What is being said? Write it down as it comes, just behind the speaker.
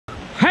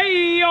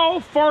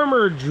y'all,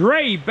 Farmer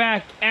Dre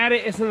back at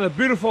it. It's another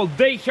beautiful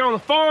day here on the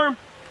farm.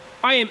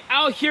 I am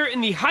out here in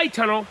the high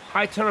tunnel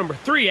number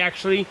 3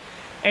 actually,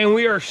 and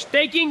we are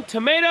staking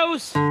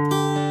tomatoes.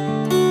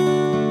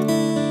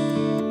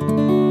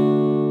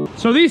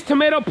 So these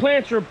tomato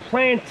plants are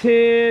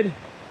planted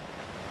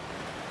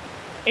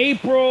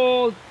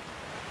April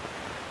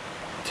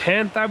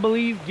 10th, I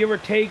believe, give or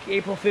take,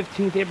 April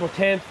 15th, April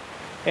 10th.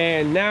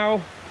 And now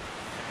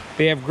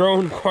they have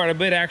grown quite a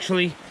bit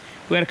actually.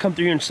 We had to come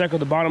through here and sucker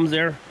the bottoms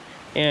there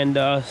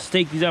and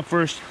stake these up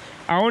first.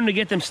 I wanted to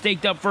get them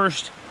staked up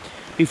first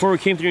before we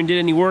came through and did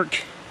any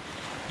work,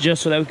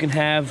 just so that we can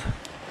have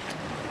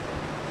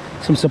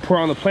some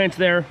support on the plants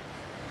there.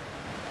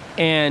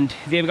 And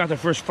they've got their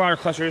first flower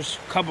clusters,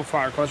 a couple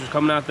flower clusters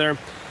coming out there.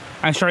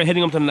 I started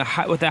hitting them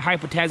with that high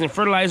potassium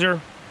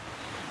fertilizer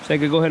so they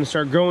could go ahead and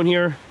start growing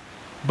here.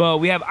 But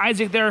we have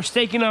Isaac there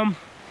staking them.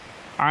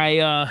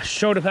 I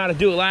showed him how to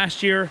do it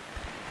last year,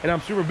 and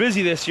I'm super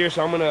busy this year,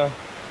 so I'm gonna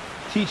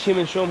teach him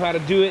and show him how to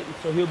do it.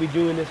 So he'll be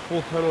doing this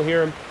full tunnel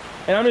here.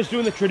 And I'm just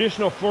doing the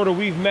traditional Florida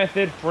weave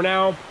method for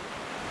now,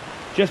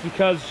 just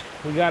because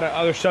we got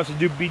other stuff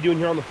to be doing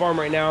here on the farm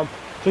right now.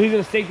 So he's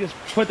gonna stake this,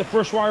 put the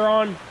first wire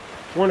on.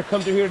 We're gonna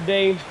come through here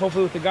today,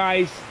 hopefully with the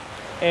guys,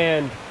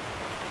 and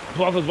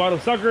pull off those bottom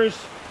suckers,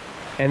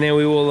 and then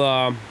we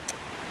will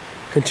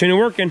continue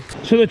working.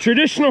 So the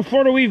traditional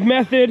Florida weave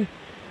method,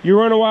 you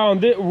run a wire on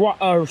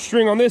this,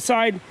 string on this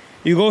side,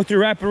 you go through,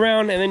 wrap it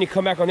around, and then you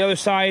come back on the other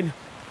side,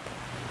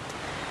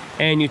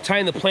 and you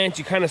tighten the plants.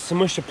 You kind of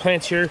smush the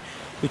plants here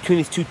between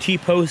these two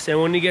T-posts,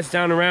 and when he gets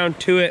down around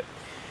to it,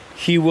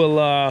 he will,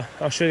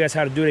 I'll show you guys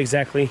how to do it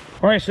exactly.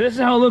 All right, so this is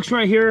how it looks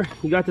right here.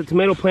 You got the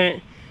tomato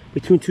plant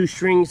between two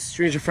strings.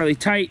 Strings are fairly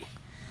tight.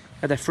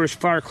 Got that first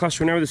flower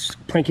cluster. Whenever this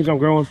plant keeps on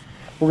growing,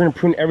 we're gonna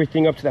prune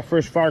everything up to that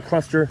first flower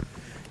cluster.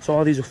 So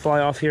all these will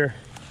fly off here,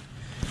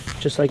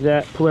 just like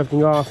that. Pull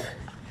everything off.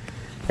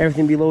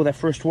 Everything below that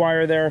first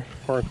wire there,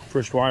 or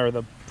first wire,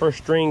 the first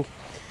string.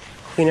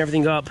 Clean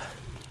everything up.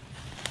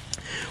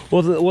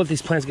 We'll let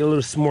these plants get a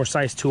little more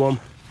size to them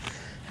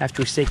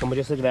after we stake them, but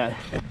just look at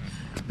that.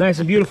 Nice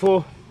and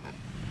beautiful,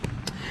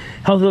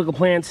 healthy looking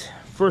plants.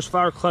 First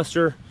flower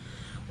cluster.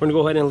 We're gonna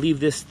go ahead and leave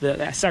this,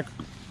 that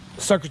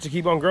sucker to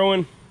keep on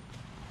growing.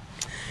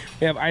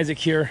 We have Isaac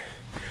here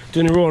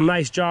doing a real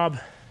nice job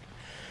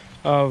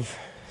of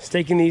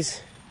staking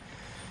these.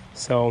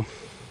 So,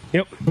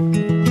 yep.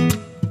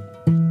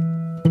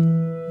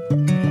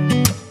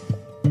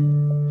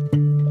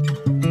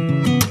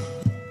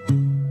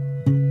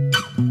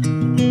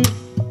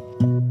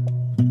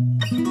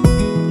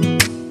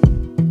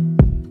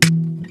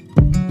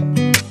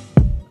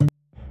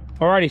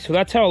 Alrighty, so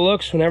that's how it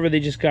looks whenever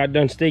they just got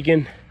done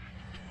staking.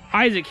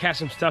 Isaac has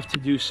some stuff to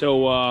do,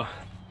 so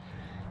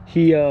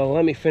he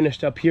let me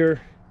finish up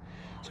here.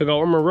 So I got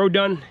one more row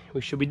done,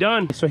 we should be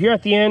done. So here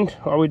at the end,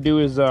 all we do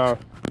is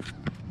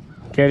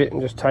get it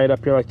and just tie it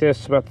up here like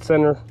this, about the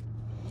center.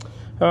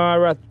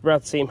 About the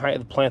same height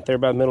of the plant there,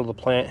 about the middle of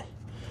the plant.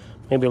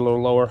 Maybe a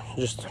little lower.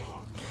 Just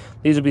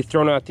these will be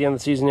thrown out at the end of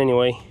the season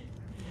anyway.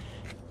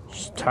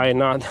 Just tie a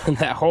knot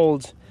that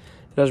holds.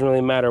 It doesn't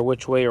really matter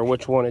which way or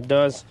which one it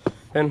does.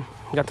 Then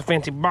we got the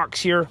fancy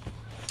box here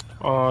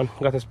on,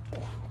 we got this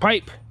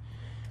pipe.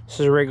 This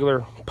is a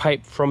regular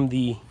pipe from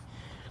the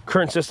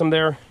current system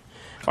there.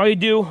 All you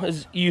do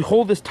is you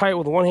hold this tight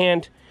with one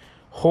hand,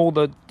 hold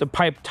the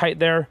pipe tight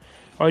there.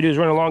 All you do is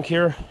run along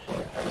here.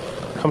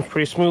 Comes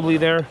pretty smoothly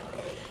there.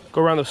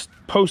 Go around the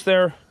post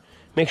there.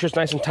 Make sure it's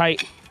nice and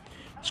tight.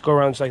 Just go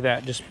around just like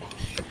that. Just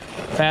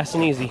fast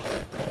and easy.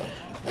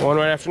 One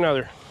right after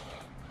another.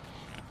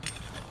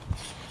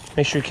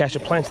 Make sure you catch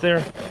the plants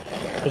there.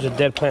 There's a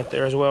dead plant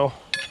there as well.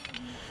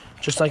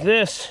 Just like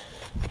this.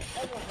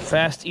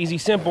 Fast, easy,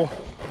 simple.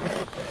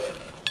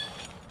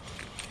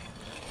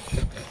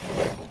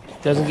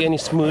 Doesn't get any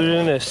smoother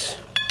than this.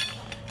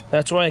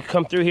 That's why I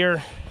come through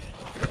here.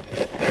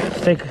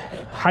 Take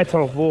high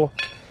tunnel full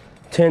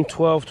 10,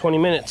 12, 20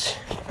 minutes.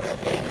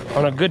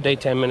 On a good day,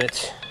 10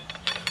 minutes.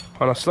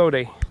 On a slow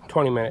day,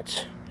 20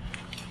 minutes.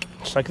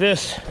 Just like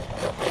this.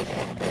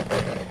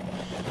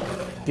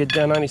 Get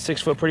down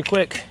 96 foot pretty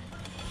quick.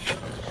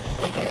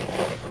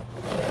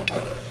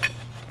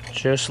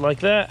 Just like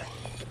that.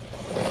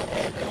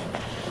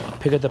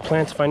 Pick up the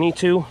plants if I need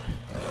to.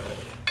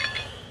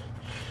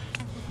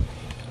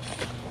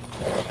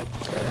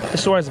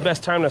 This is always the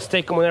best time to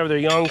stake them whenever they're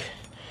young.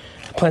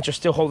 The plants are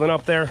still holding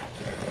up there.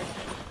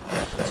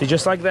 See,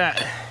 just like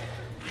that.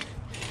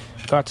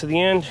 Got to the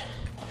end,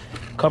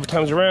 a couple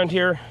times around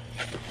here,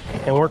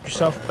 and work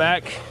yourself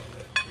back,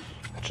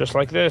 just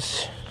like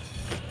this.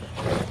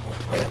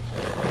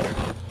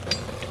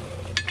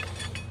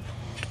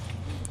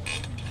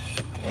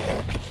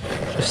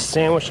 Just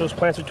sandwich those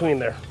plants between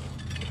there.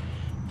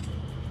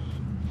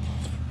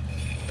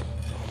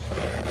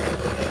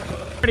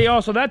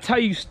 Also, that's how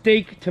you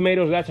stake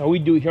tomatoes. That's how we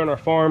do it here on our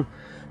farm,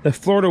 the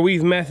Florida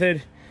weave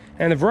method.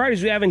 And the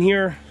varieties we have in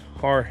here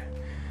are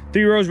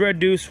 3 rows red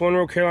deuce, 1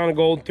 row Carolina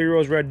gold, 3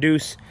 rows red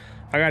deuce.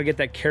 I gotta get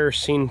that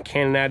kerosene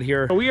cannon out of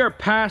here. We are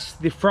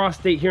past the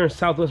frost date here in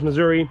Southwest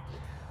Missouri.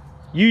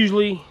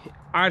 usually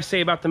I'd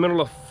say about the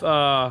middle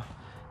of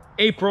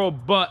April,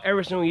 but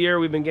every single year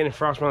we've been getting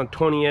frost around the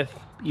 20th,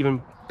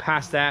 even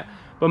past that.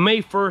 But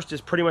May 1st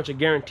is pretty much a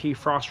guaranteed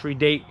frost-free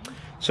date.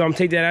 So I'm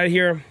taking that out of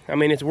here. I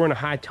mean, we're in a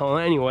high tunnel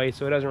anyway,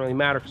 so it doesn't really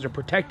matter because they're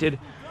protected.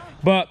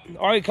 But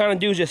all you kind of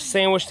do is just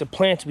sandwich the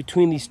plants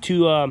between these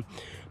two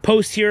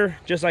posts here,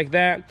 just like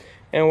that.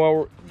 And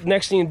what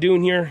next thing you're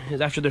doing here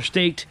is, after they're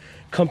staked,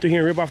 come through here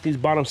and rip off these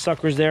bottom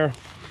suckers there.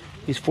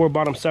 These 4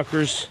 bottom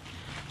suckers,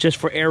 just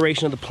for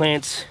aeration of the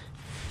plants.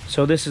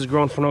 So this is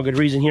growing for no good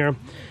reason here.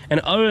 And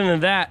other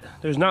than that,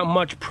 there's not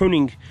much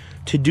pruning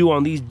to do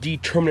on these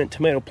determinate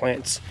tomato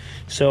plants.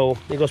 So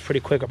it goes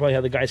pretty quick. I'll probably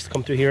have the guys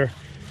come through here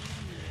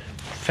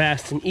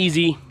fast and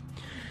easy,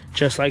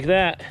 just like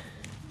that.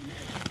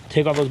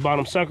 Take off those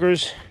bottom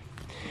suckers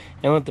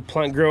and let the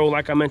plant grow.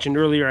 Like I mentioned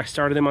earlier, I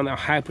started them on that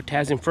high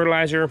potassium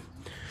fertilizer,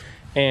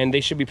 and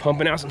they should be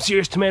pumping out some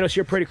serious tomatoes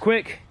here pretty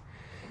quick.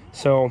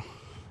 So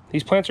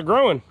these plants are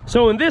growing.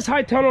 So in this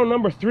high tunnel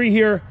number 3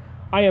 here,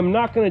 I am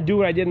not going to do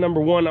what I did in number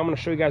 1. I'm going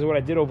to show you guys what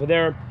I did over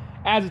there.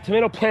 As the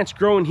tomato plants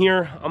grow in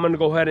here, I'm going to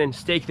go ahead and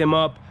stake them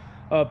up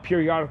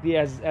periodically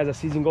as the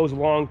season goes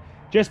along,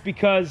 just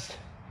because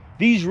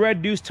these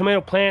red deuce tomato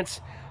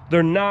plants,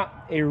 they're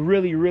not a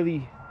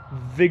really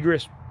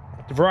vigorous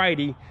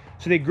variety.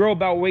 So they grow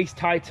about waist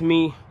high to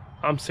me.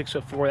 I'm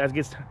 6'4", that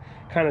gets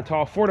kind of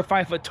tall, 4 to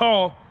 5 foot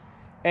tall.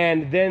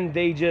 And then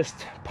they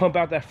just pump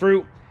out that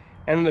fruit,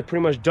 and then they're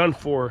pretty much done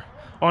for.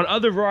 On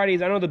other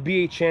varieties, I know the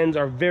BHNs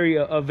are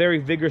a very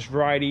vigorous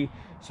variety,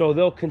 so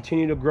they'll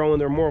continue to grow,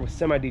 and they're more of a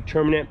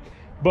semi-determinate.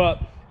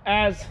 But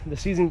as the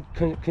season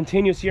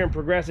continues here and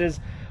progresses,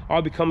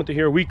 I'll be coming through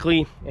here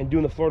weekly and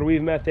doing the Florida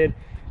weave method,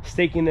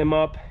 staking them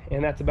up,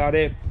 and that's about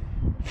it.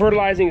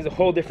 Fertilizing is a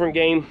whole different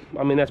game.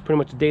 I mean, that's pretty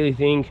much a daily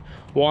thing.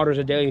 Water is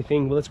a daily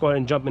thing. But let's go ahead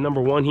and jump in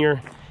number 1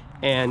 here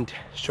and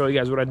show you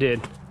guys what I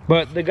did.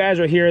 But the guys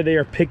right here, they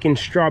are picking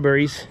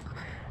strawberries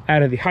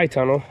out of the high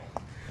tunnel.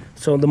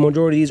 So the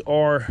majority of these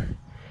are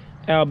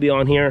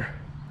Albion here.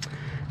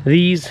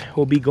 These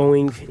will be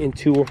going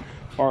into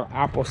our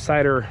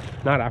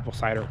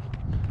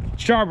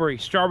strawberry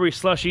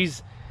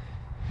slushies.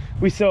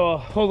 We sell a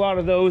whole lot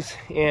of those,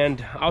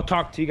 and I'll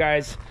talk to you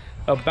guys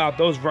about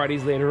those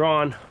varieties later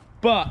on.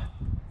 But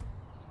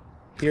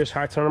here's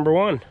high tunnel number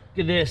 1. Look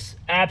at this,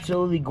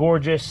 absolutely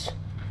gorgeous,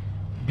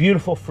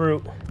 beautiful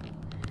fruit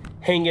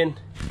hanging.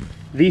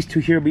 These 2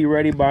 here be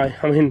ready by,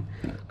 I mean,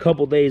 a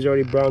couple days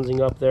already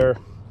bronzing up there.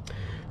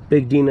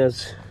 Big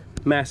Dina's,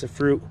 massive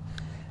fruit,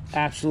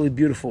 absolutely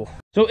beautiful.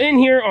 So in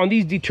here on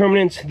these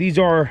determinants, these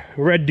are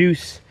red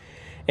deuce,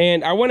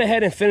 and I went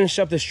ahead and finished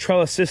up this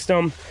trellis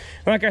system.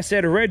 Like I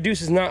said, red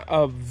deuce is not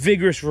a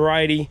vigorous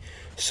variety,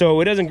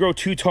 so it doesn't grow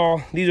too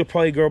tall. These will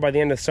probably grow by the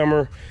end of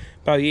summer,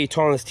 about 8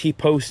 tall on this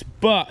T-post.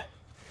 But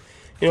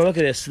you know, look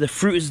at this, the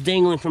fruit is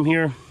dangling from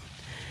here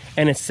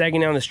and it's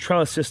sagging down this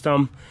trellis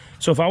system.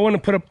 So if I want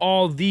to put up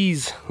all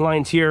these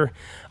lines here,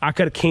 I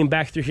could have came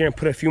back through here and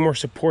put a few more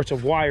supports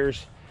of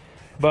wires.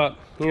 But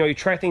you know, you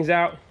try things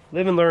out,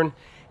 live and learn,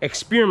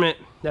 experiment.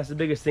 That's the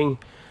biggest thing.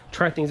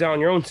 Try things out on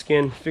your own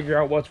skin,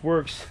 figure out what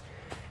works,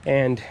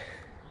 and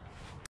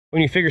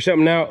when you figure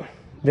something out,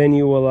 then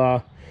you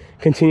will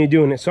continue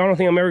doing it. So I don't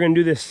think I'm ever going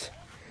to do this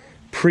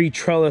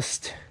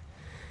pre-trellised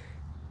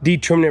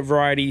determinate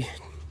variety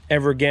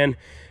ever again,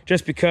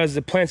 just because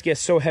the plants get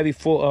so heavy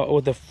full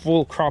with a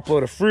full crop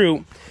load of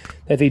fruit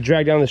that they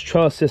drag down this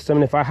trellis system.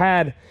 And if I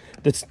had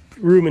this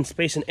room and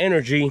space and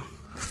energy,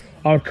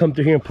 I would come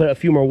through here and put a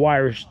few more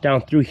wires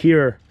down through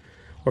here,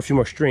 or a few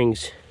more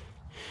strings.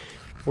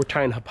 We're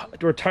tying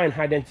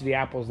high density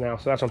apples now,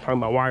 so that's what I'm talking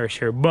about, wires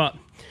here. But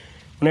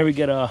whenever you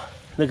get a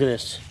look at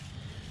this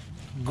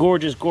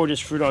gorgeous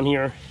fruit on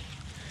here,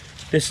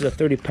 this is a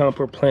 30-pound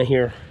per plant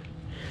here.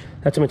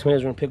 That's how many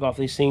tomatoes we're gonna pick off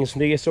these things.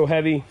 They get so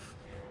heavy,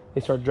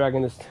 they start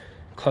dragging this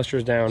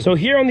clusters down. So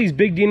here on these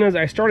big Dinas,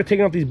 I started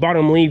taking off these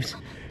bottom leaves,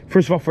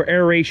 first of all for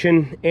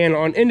aeration. And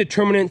on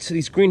indeterminates,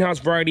 these greenhouse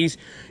varieties,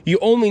 you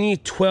only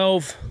need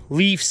 12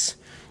 leaves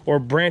or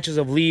branches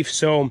of leaf.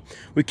 So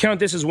we count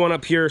this as 1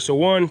 up here. So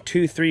 1,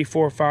 2, 3,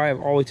 4, 5,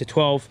 all the way to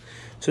 12.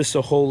 So this is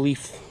a whole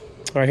leaf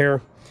right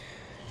here.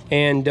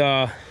 And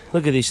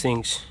look at these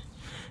things,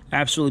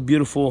 absolutely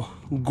beautiful,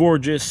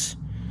 gorgeous,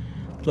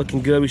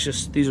 looking good.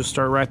 These will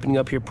start ripening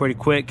up here pretty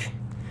quick,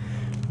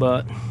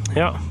 but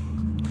yeah,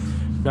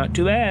 not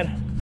too bad.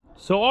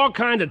 So all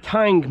kinds of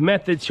tying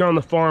methods here on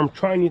the farm,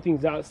 trying new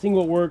things out, seeing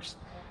what works,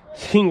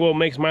 seeing what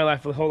makes my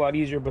life a whole lot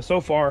easier. But so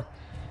far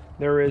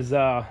there is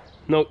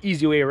no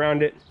easy way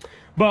around it.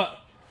 But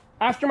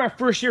after my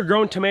first year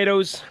growing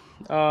tomatoes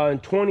in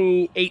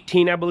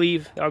 2018, I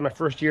believe that was my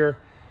first year,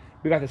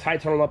 we got this high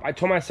tunnel up. I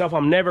told myself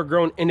I'm never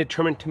growing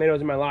indeterminate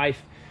tomatoes in my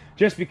life,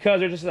 just because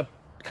they're just a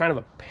kind of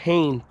a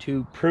pain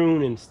to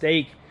prune and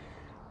stake.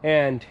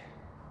 And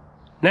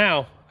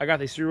now I got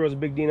these 3 rows of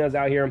big Dinas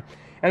out here.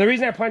 And the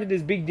reason I planted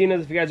these big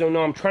Dinas, if you guys don't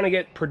know, I'm trying to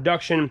get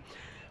production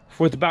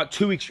with about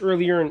 2 weeks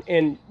earlier.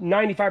 And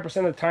 95%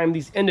 of the time,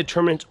 these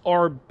indeterminates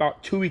are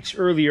about 2 weeks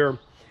earlier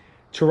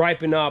to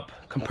ripen up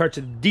compared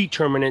to the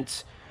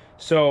determinates.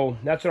 So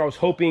that's what I was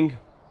hoping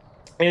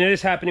And it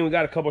is happening. We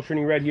got a couple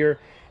turning red here.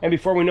 And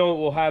before we know it,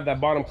 we'll have that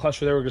bottom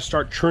cluster there. We're gonna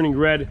start turning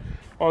red.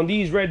 On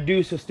these red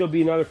deuce, it'll still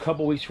be another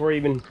couple weeks before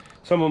even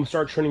some of them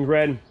start turning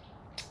red.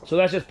 So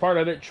that's just part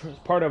of it. It's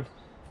part of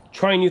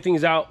trying new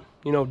things out.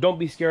 You know, don't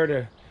be scared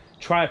to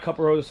try a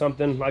couple rows of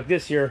something. Like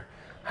this here,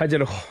 I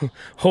did a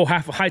whole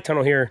half a high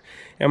tunnel here,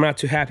 and I'm not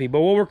too happy.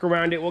 But we'll work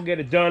around it. We'll get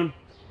it done.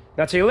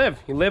 That's how you live.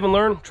 You live and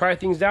learn, try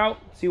things out,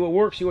 see what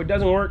works, see what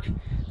doesn't work,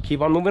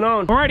 keep on moving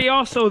on. Alrighty,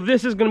 also,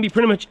 this is gonna be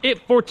pretty much it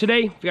for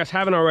today. If you guys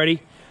haven't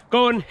already,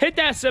 go and hit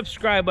that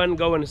subscribe button,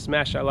 go and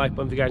smash that like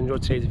button if you guys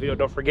enjoyed today's video.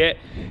 Don't forget,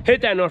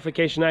 hit that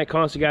notification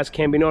icon so you guys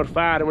can be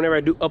notified. And whenever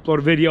I do upload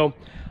a video,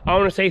 I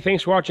wanna say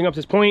thanks for watching up to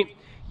this point.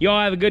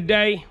 Y'all have a good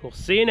day. We'll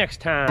see you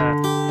next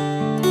time.